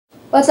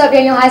What's up,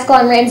 Daniel High School?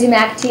 I'm Ramsey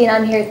McAtee, and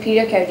I'm here with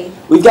Peter Cody.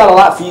 We've got a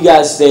lot for you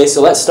guys today,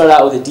 so let's start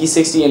out with a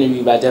D60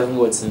 interview by Devin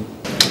Woodson.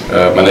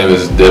 My name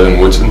is Devin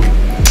Woodson.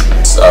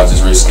 I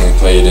just recently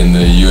played in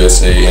the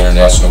USA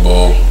International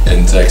Bowl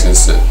in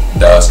Texas at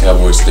Dallas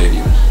Cowboys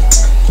Stadium.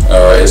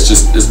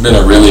 It's been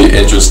a really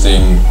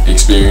interesting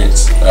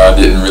experience. I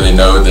didn't really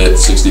know that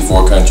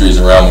 64 countries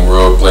around the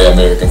world play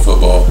American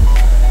football,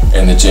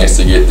 and the chance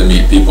to get to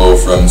meet people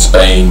from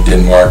Spain,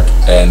 Denmark,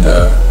 and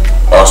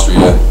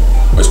Austria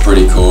was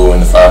pretty cool,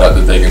 and to find out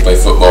that they can play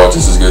football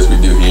just as good as we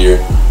do here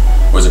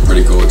was a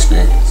pretty cool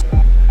experience.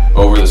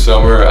 Over the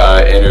summer,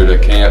 I entered a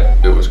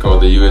camp that was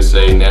called the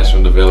USA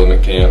National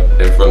Development Camp,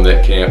 and from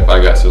that camp I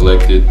got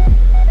selected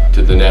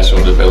to the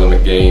National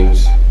Development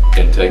Games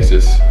in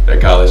Texas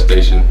at College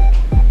Station,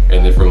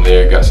 and then from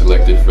there got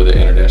selected for the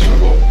International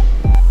Bowl.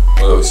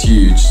 Well, it was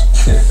huge,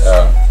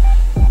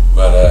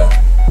 but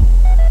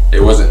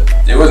it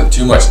wasn't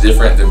too much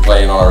different than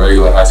playing on a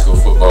regular high school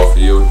football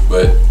field,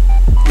 but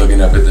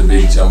looking up at the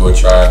big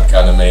jumbotron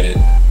kind of made it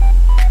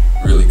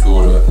really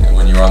cool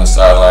when you're on the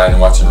sideline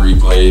and watching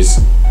replays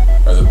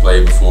of the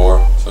play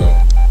before. So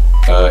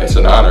it's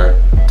an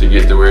honor to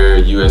get to wear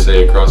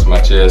USA across my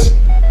chest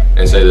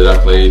and say that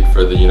I played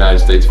for the United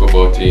States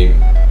football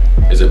team.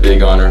 It's a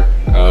big honor.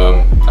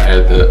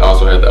 I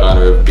also had the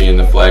honor of being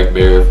the flag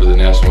bearer for the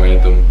national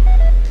anthem,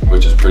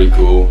 which is pretty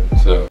cool.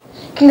 So,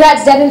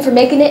 congrats, Devin, for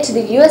making it to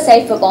the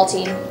USA football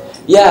team.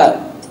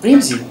 Yeah,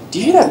 Ramsey, do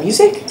you hear that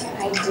music?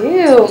 I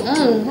do.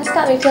 That's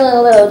got me feeling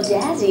a little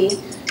jazzy.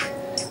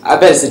 I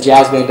bet it's the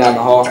jazz band down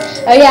the hall.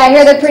 Oh yeah, I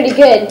hear they're pretty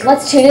good.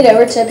 Let's tune it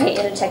over to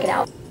Peyton and check it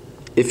out.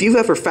 If you've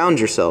ever found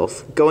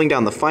yourself going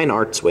down the fine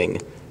arts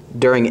wing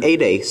during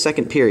A-Day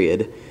second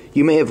period,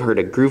 you may have heard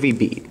a groovy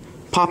beat,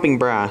 popping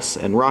brass,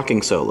 and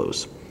rocking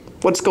solos.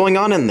 What's going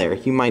on in there,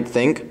 you might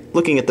think,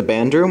 looking at the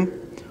band room?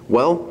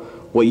 Well,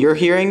 what you're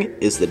hearing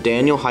is the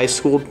Daniel High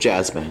School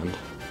Jazz Band.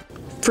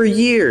 For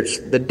years,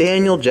 the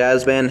Daniel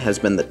Jazz Band has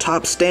been the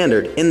top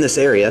standard in this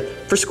area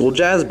for school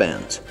jazz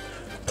bands.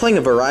 Playing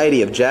a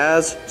variety of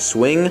jazz,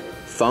 swing,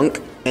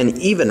 funk, and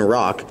even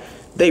rock,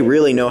 they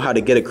really know how to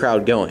get a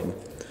crowd going.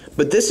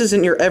 But this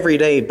isn't your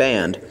everyday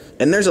band,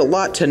 and there's a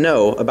lot to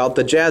know about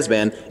the jazz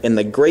band and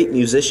the great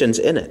musicians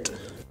in it.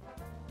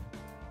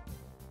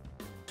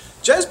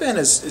 Jazz band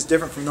is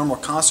different from normal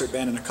concert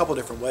band in a couple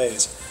different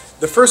ways.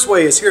 The first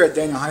way is here at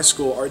Daniel High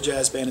School, our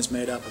jazz band is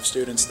made up of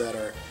students that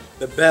are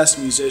the best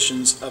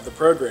musicians of the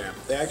program.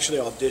 They actually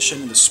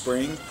audition in the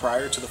spring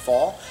prior to the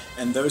fall,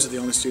 and those are the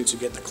only students who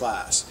get to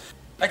class.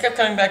 I kept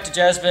coming back to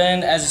jazz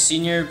band as a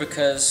senior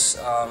because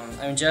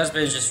jazz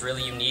band is just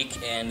really unique,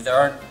 and there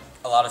aren't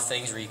a lot of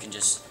things where you can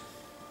just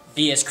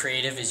be as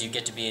creative as you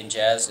get to be in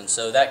jazz, and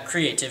so that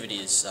creativity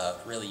is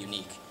really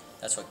unique.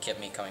 That's what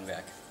kept me coming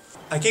back.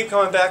 I keep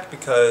coming back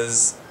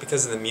because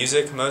of the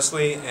music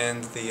mostly,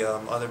 and the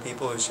other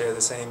people who share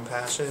the same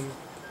passion.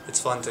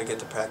 It's fun to get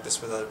to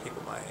practice with other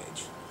people my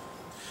age.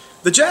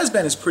 The jazz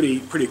band is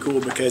pretty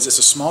cool because it's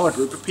a smaller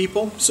group of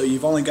people, so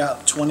you've only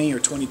got 20 or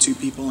 22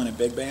 people in a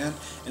big band,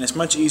 and it's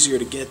much easier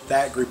to get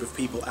that group of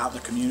people out in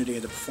the community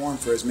and to perform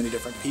for as many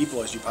different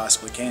people as you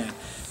possibly can.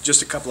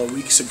 Just a couple of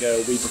weeks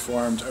ago, we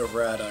performed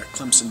over at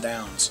Clemson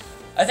Downs.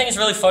 I think it's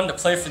really fun to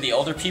play for the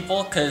older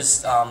people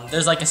because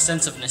there's like a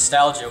sense of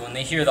nostalgia when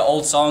they hear the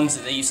old songs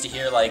that they used to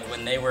hear like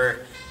when they were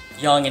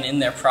young and in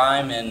their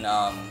prime, and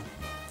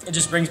it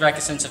just brings back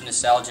a sense of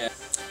nostalgia.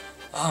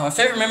 My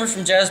favorite memory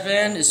from jazz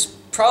band is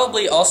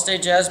probably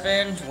All-State Jazz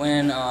Band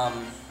when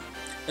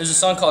there's a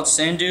song called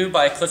Sandu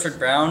by Clifford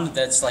Brown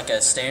that's like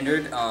a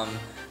standard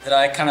that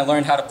I kind of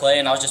learned how to play,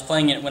 and I was just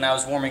playing it when I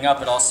was warming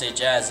up at All-State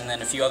Jazz, and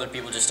then a few other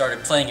people just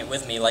started playing it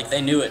with me, like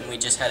they knew it and we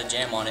just had a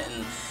jam on it,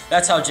 and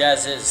that's how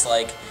jazz is,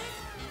 like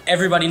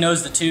everybody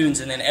knows the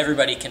tunes and then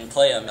everybody can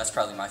play them. That's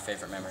probably my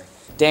favorite memory.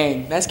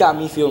 Dang, that's got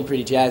me feeling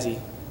pretty jazzy.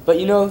 But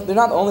you know, they're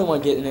not the only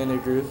one getting in their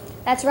groove.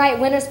 That's right,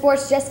 winter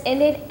sports just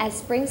ended as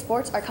spring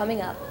sports are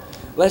coming up.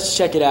 Let's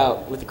check it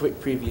out with a quick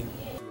preview.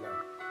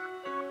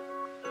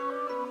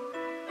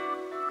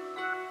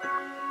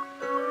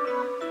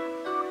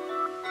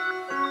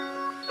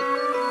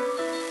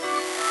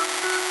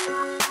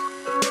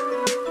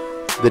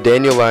 The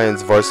Daniel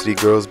Lions varsity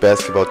girls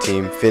basketball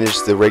team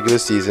finished the regular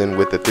season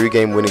with a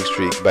 3-game winning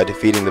streak by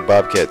defeating the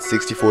Bobcats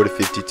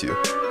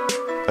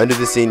 64-52. Under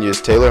the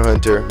seniors Taylor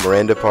Hunter,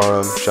 Miranda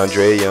Parham,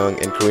 Chandrea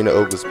Young, and Karina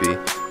Oglesby,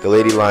 the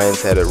Lady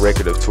Lions had a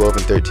record of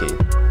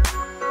 12-13.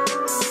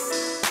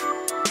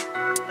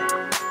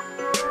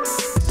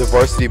 The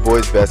varsity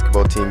boys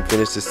basketball team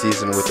finished the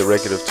season with a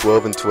record of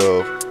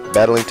 12-12,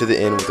 battling to the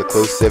end with a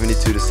close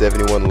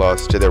 72-71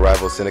 loss to their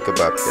rival Seneca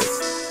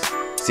Bobcats.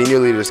 Senior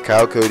leaders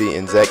Kyle Cody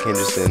and Zach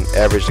Henderson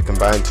averaged a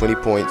combined 20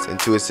 points and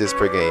 2 assists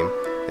per game,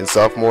 and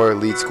sophomore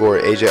lead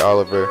scorer AJ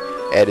Oliver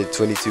added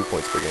 22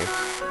 points per game.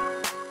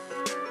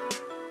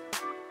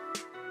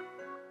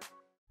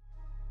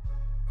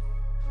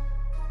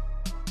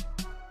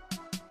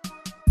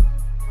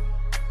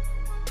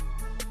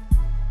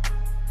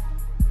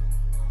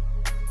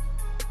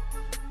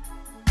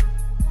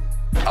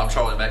 I'm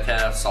Charlie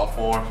Metcalf,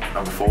 sophomore,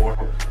 number 4.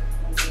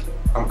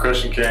 I'm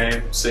Christian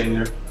Kane,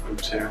 senior,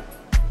 Hoops here.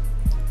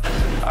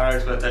 Our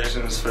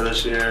expectations for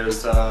this year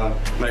is to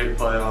make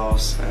the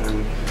playoffs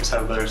and just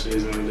have a better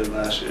season than we did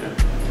last year.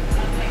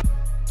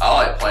 I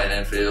like playing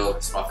infield.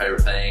 It's my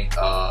favorite thing.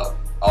 I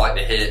like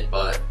to hit,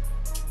 but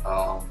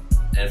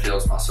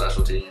infield's my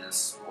specialty and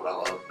it's what I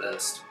love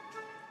best.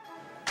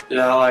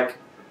 Yeah,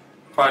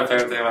 probably the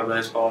favorite thing about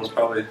baseball is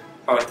probably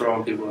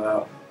throwing people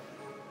out.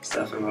 It's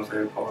definitely my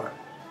favorite part.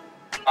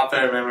 My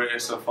favorite memory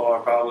so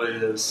far probably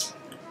is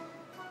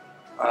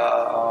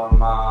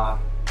I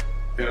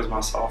think it was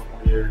my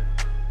sophomore year.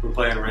 We were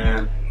playing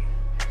Ren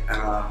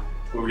and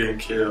we were getting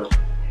killed.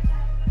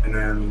 And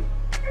then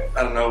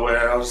out of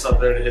nowhere, I was up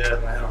there to hit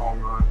and I hit a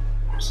home run.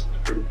 It was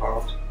pretty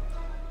powerful.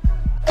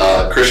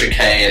 Christian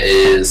Kane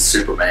is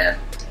Superman.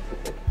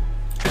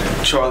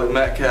 Charlie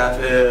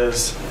Metcalf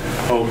is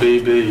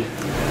OBB,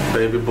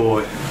 baby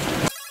boy.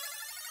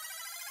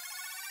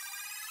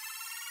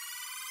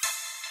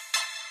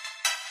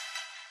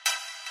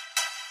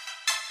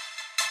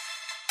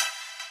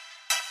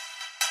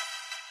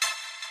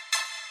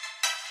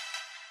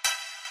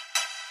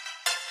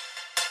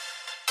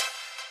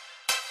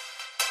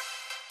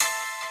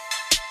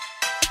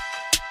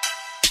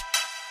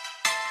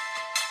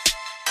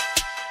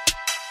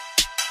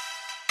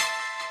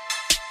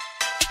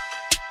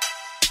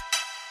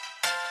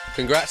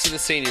 Congrats to the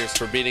seniors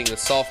for beating the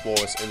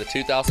sophomores in the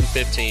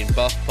 2015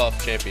 Buff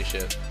Puff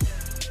Championship.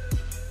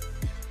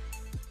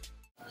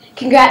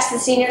 Congrats to the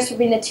seniors for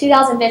being the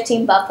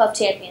 2015 Buff Puff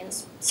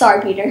champions.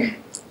 Sorry, Peter.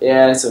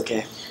 Yeah, it's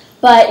okay.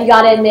 But you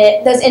gotta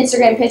admit, those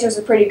Instagram pictures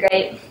are pretty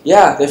great.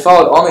 Yeah, they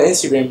followed all the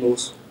Instagram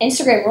rules.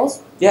 Instagram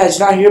rules? Yeah, did you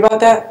not hear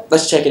about that?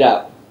 Let's check it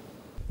out.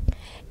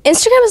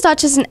 Instagram is not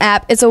just an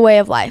app, it's a way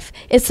of life.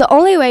 It's the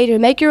only way to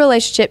make your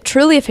relationship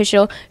truly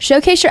official,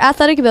 showcase your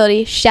athletic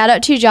ability, shout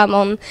out to John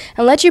Moulton,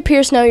 and let your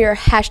peers know you're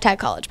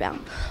 #collegebound.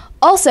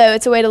 Also,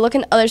 it's a way to look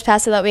in others'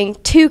 past without being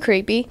too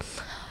creepy.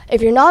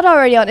 If you're not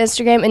already on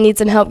Instagram and need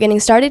some help getting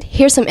started,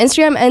 here's some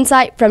Instagram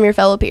insight from your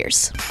fellow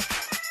peers.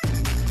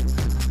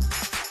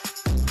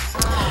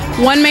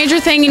 One major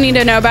thing you need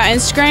to know about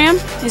Instagram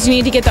is you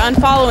need to get the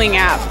unfollowing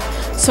app.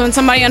 So when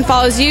somebody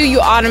unfollows you, you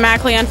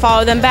automatically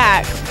unfollow them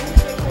back.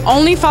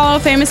 Only follow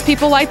famous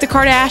people like the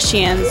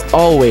Kardashians.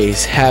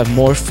 Always have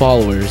more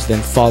followers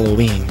than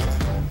following.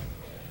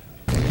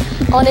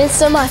 On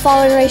Insta, my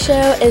following ratio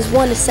is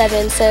 1 to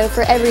 7, so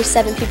for every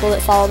 7 people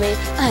that follow me,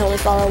 I only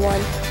follow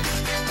 1.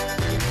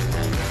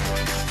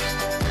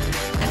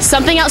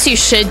 Something else you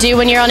should do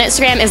when you're on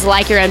Instagram is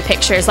like your own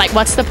pictures. Like,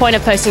 what's the point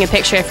of posting a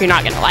picture if you're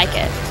not going to like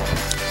it?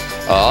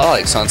 I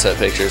like sunset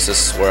pictures.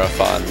 This is where I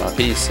find my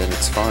peace and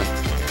it's fun.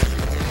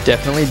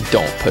 Definitely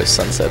don't post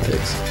sunset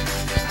pics.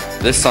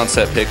 This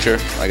sunset picture,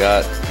 I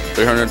got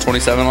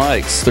 327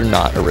 likes. They're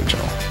not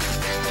original.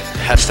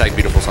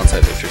 #beautiful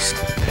sunset pictures.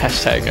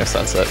 #no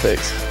sunset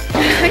pics.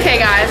 Okay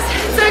guys,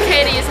 it's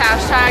okay to use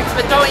hashtags,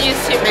 but don't use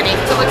too many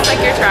because it looks like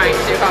you're trying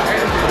too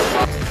hard.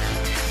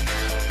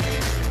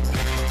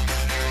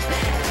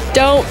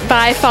 Don't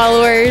buy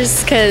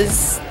followers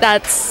because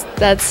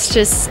that's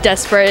just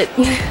desperate.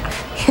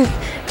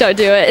 Don't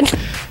do it.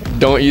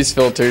 Don't use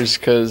filters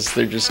because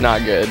they're just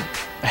not good.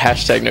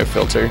 #no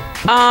filter.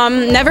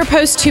 Never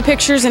post 2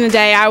 pictures in a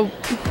day.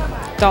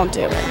 Don't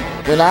do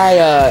it. When I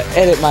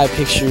edit my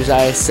pictures,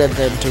 I send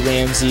them to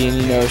Ramsey,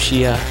 and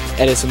she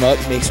edits them up,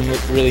 makes them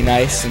look really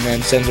nice, and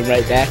then sends them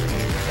right back.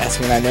 That's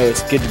when I know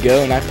it's good to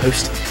go, and I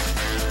post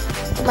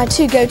it. My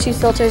 2 go-to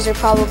filters are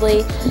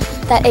probably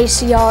that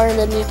HDR, and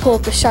then you pull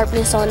up the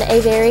sharpness on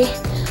Avery.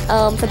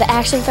 For the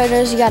action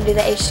photos, you gotta do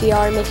the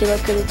HDR and make it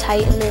look really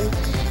tight, and then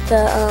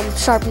the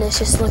sharpness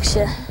just looks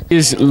you.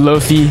 Is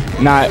Lofi,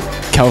 not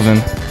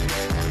Kelvin.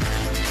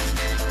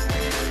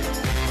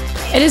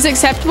 It is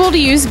acceptable to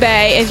use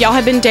bae if y'all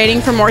have been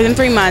dating for more than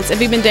 3 months. If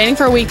you've been dating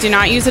for a week, do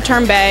not use the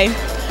term bae.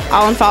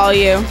 I'll unfollow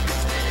you.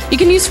 You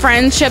can use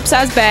friendships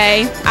as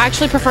bae. I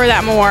actually prefer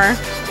that more.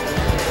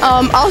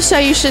 Also,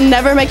 you should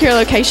never make your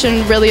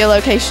location really a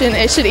location.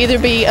 It should either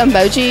be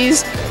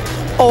emojis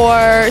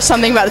or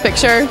something about the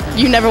picture.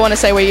 You never want to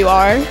say where you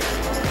are.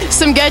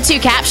 Some go-to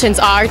captions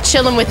are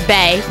chillin' with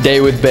bae. Day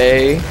with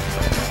bae.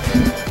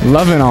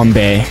 Loving on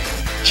bae.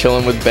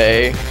 Chilling with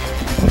bae.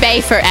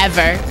 Bae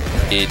forever.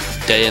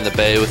 Day in the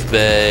bay with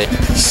bae.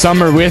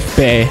 Summer with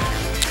bae.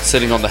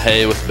 Sitting on the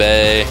hay with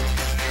bae.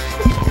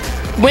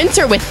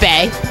 Winter with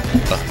bae.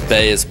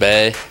 Bae is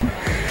bae.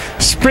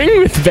 Spring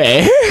with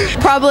bae.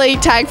 Probably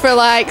tag for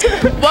like,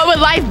 what would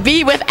life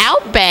be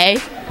without bae?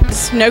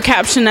 No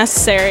caption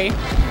necessary.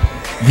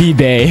 The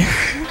bae.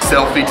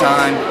 Selfie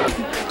time.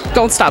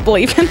 Don't stop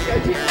believing.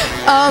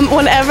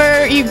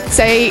 Whenever you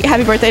say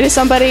happy birthday to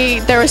somebody,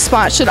 their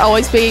response should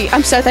always be,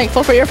 I'm so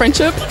thankful for your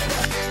friendship.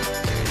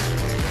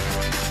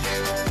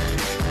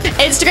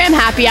 Instagram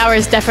happy hour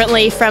is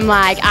definitely from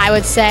I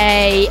would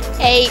say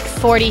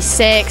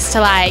 8:46 to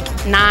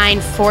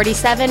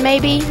 9:47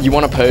 maybe. You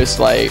want to post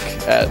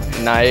at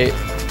night.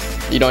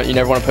 You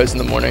never want to post in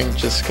the morning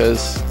just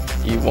because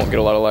you won't get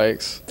a lot of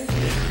likes.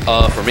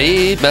 For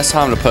me, best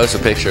time to post a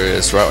picture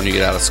is right when you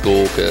get out of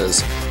school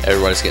because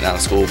everybody's getting out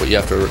of school, but you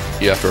have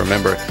to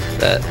remember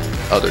that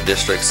other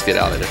districts get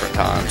out at different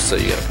times, so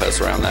you got to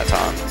post around that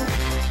time.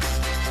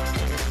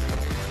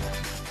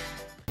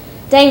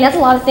 Dang, that's a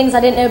lot of things I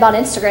didn't know about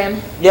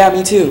Instagram. Yeah,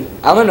 me too.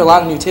 I learned a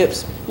lot of new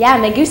tips. Yeah,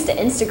 me gusta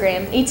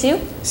Instagram. ¿Y tú?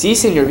 Sí,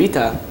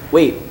 señorita.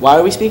 Wait, why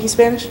are we speaking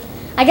Spanish?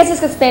 I guess it's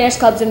because Spanish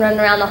club's been running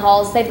around the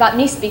halls. They've got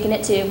me speaking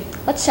it too.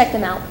 Let's check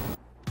them out.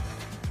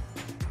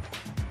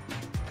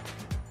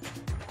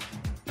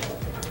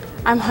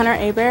 I'm Hunter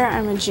Aber.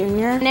 I'm a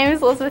junior. My name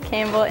is Elizabeth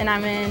Campbell, and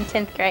I'm in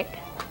 10th grade.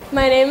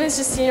 My name is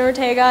Justina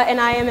Ortega,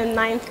 and I am in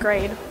 9th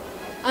grade.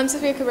 I'm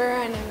Sofia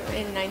Cabrera, and I'm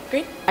in 9th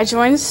grade. I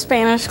joined the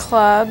Spanish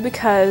club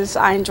because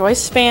I enjoy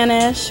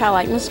Spanish, I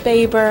like Miss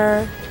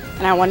Baber,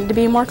 and I wanted to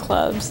be in more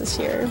clubs this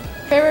year.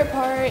 Favorite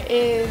part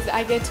is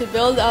I get to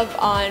build up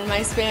on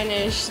my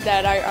Spanish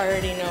that I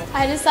already know.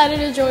 I decided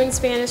to join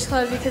Spanish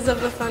club because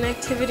of the fun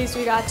activities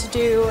we got to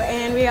do,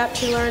 and we got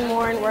to learn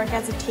more and work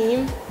as a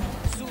team.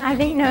 I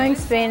think knowing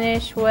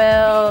Spanish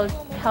will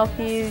help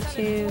you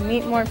to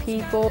meet more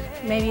people,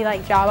 maybe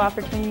like job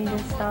opportunities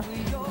and stuff.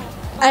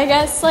 I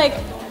guess like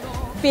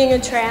being a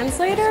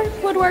translator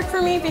would work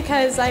for me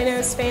because I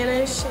know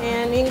Spanish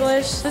and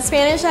English. The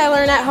Spanish I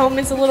learn at home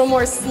is a little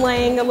more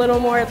slang, a little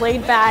more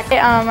laid back.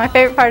 My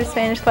favorite part of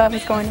Spanish club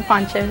is going to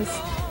Ponchos.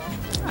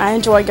 I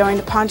enjoy going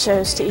to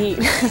Ponchos to eat.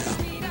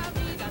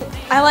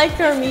 I like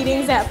our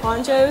meetings at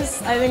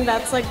Ponchos. I think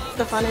that's like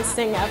the funnest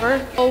thing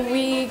ever. Well,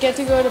 we get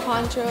to go to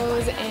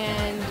Ponchos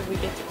and we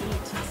get to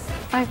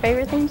eat. My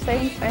favorite thing to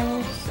say in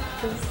Spanish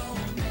is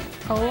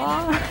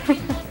hola.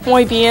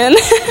 Muy bien.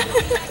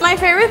 My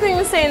favorite thing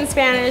to say in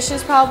Spanish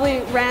is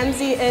probably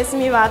Ramsey es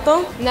mi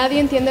vato. Nadie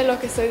entiende lo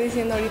que estoy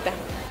diciendo ahorita.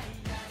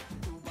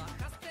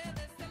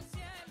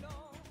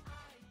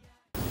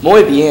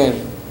 Muy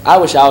bien. I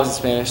wish I was in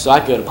Spanish so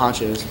I could go to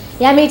Ponchos.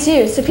 Yeah, me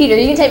too. So Peter,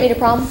 you can take me to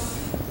prom?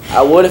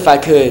 I would if I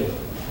could.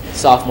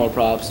 Sophomore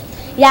probs.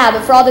 Yeah,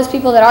 but for all those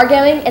people that are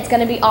going, it's going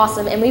to be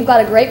awesome, and we've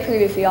got a great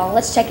preview for y'all.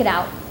 Let's check it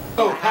out.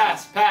 Oh,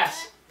 pass.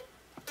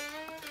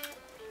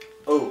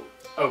 Oh,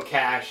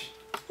 cash.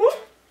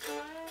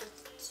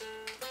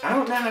 I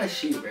don't know how to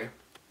shoot, bro.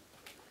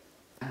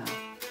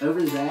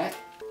 Over that.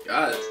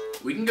 Guys,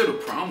 we can go to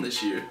prom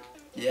this year.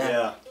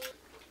 Yeah.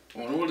 I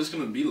wonder what it's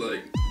gonna be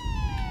like.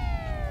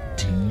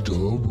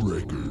 T-Dub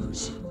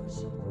Records.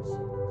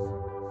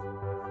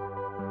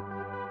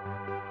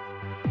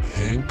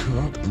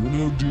 Hancock,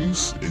 Uno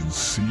Deuce, and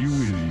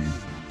C-Witty.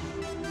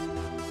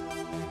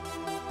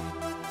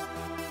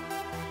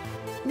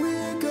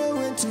 We're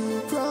going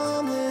to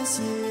prom this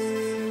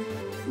year.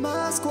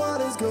 My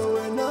squad is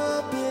going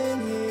up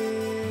in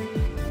here.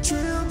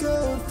 Trill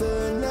Gold,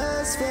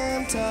 Finesse,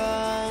 Fam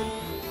Time.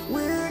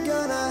 We're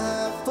gonna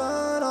have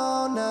fun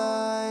all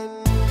night.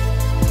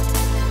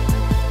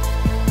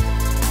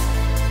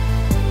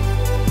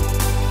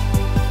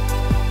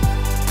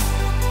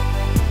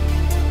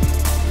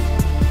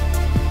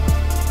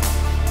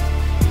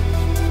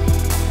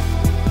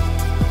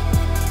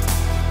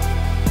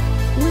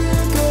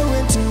 We're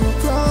going to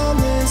prom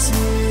this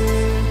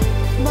year.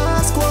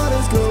 My squad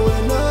is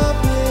going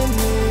up in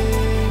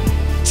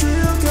here.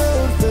 Trill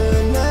Gold,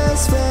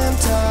 Finesse, Fam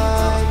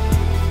Time.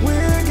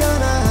 We're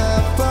gonna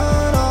have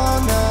fun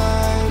all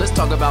night. Let's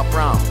talk about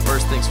prom.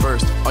 First things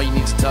first, all you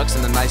need is a tux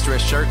and a nice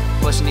dress shirt.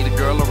 Plus you need a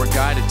girl or a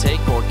guy to take,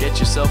 or get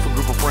yourself a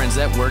group of friends.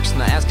 That works.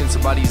 Now asking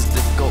somebody is a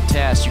difficult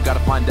task. You gotta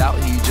find out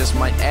who you just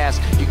might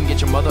ask. You can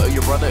get your mother or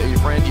your brother or your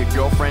friend, your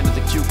girlfriend or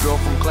the cute girl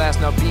from class.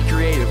 Now be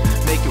creative,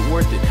 make it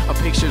worth it. A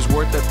picture's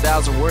worth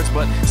 1,000 words,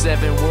 but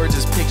 7 words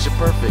is picture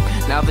perfect.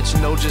 Now that you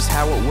know just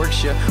how it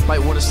works, you might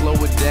want to slow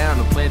it down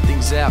and plan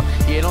things out.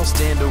 Yeah, don't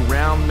stand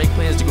around, make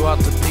plans to go out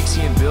to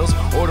Pixie and Bill's.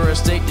 Order a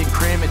steak, then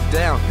cram it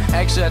down.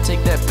 Actually, I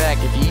take that back.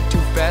 If you eat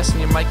too fast,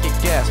 then you might get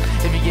gas.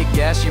 If you get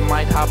gas, you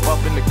might hop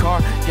up in the car,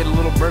 get a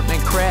little burp, then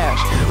crash.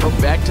 But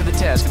back to the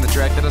task and the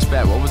track that I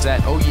spat. What was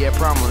that? Oh yeah,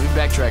 prom. Let me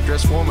backtrack.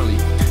 Dress formally,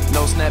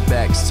 no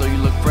snapbacks, so you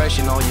look fresh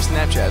in all your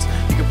Snapchats.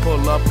 You can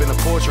pull up in a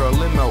Porsche or a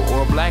limo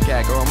or a black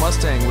hack or a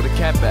Mustang with a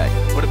catback.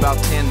 What about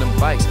tandem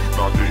bikes?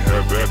 Thought they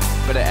had that.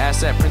 Better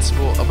ask that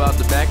principal about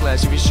the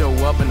backlash if you show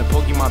up in a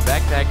Pokemon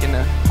backpack and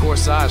a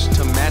corsage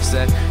to match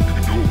that. You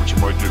can do it, but you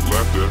might get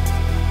laughed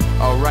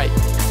at. Alright,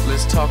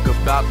 let's talk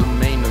about the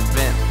main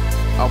event.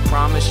 I'll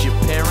promise your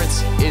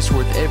parents it's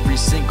worth every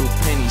single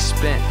penny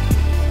spent.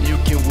 You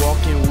can walk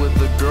in with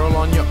a girl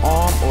on your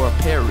arm or a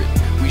parrot.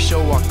 We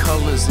show our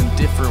colors in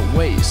different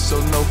ways, so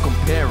no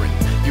comparing.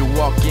 You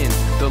walk in,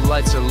 the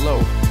lights are low,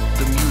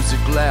 the music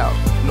loud,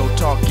 no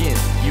talking,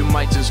 you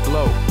might just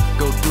glow.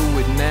 Go do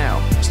it now,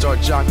 start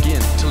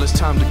jocking till it's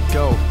time to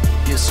go.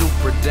 Get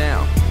super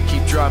down,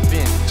 keep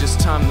dropping, just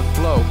time to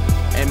flow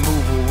and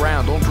move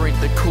around. Don't drink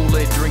the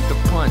Kool-Aid, drink the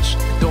punch.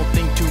 Don't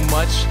think too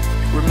much.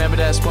 Remember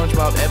that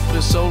SpongeBob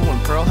episode when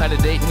Pearl had a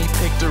date and he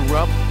picked her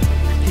up?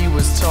 He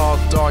was tall,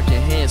 dark,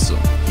 and handsome.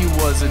 He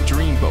was a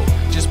dreamboat.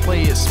 Just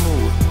play it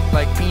smooth,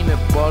 like peanut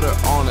butter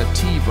on a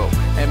TiVo.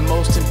 And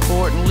most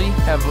importantly,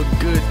 have a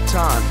good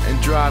time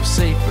and drive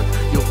safer.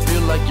 You'll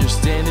feel like you're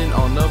standing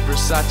on a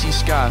Versace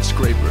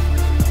skyscraper.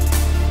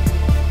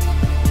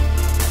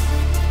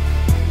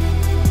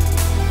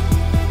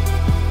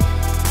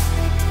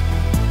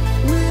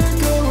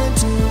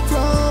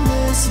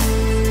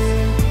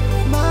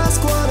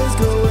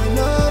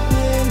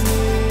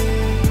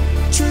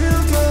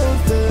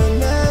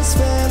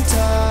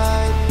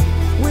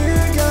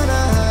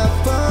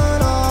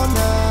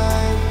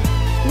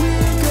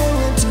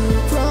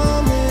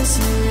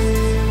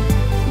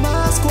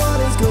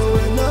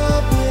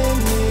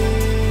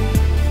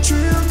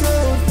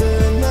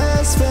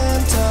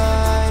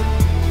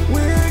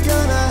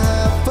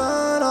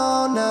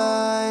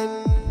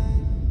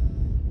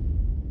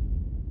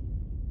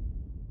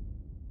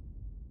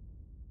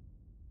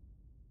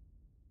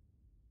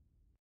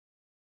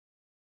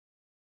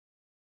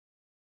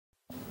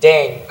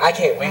 Dang, I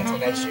can't wait till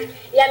next year.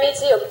 Yeah, me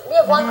too. We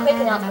have one quick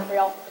announcement for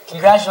y'all.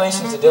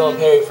 Congratulations to Dylan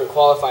Perry for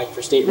qualifying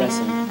for state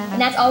wrestling.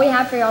 And that's all we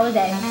have for y'all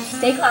today.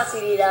 Stay classy,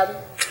 D-Dub.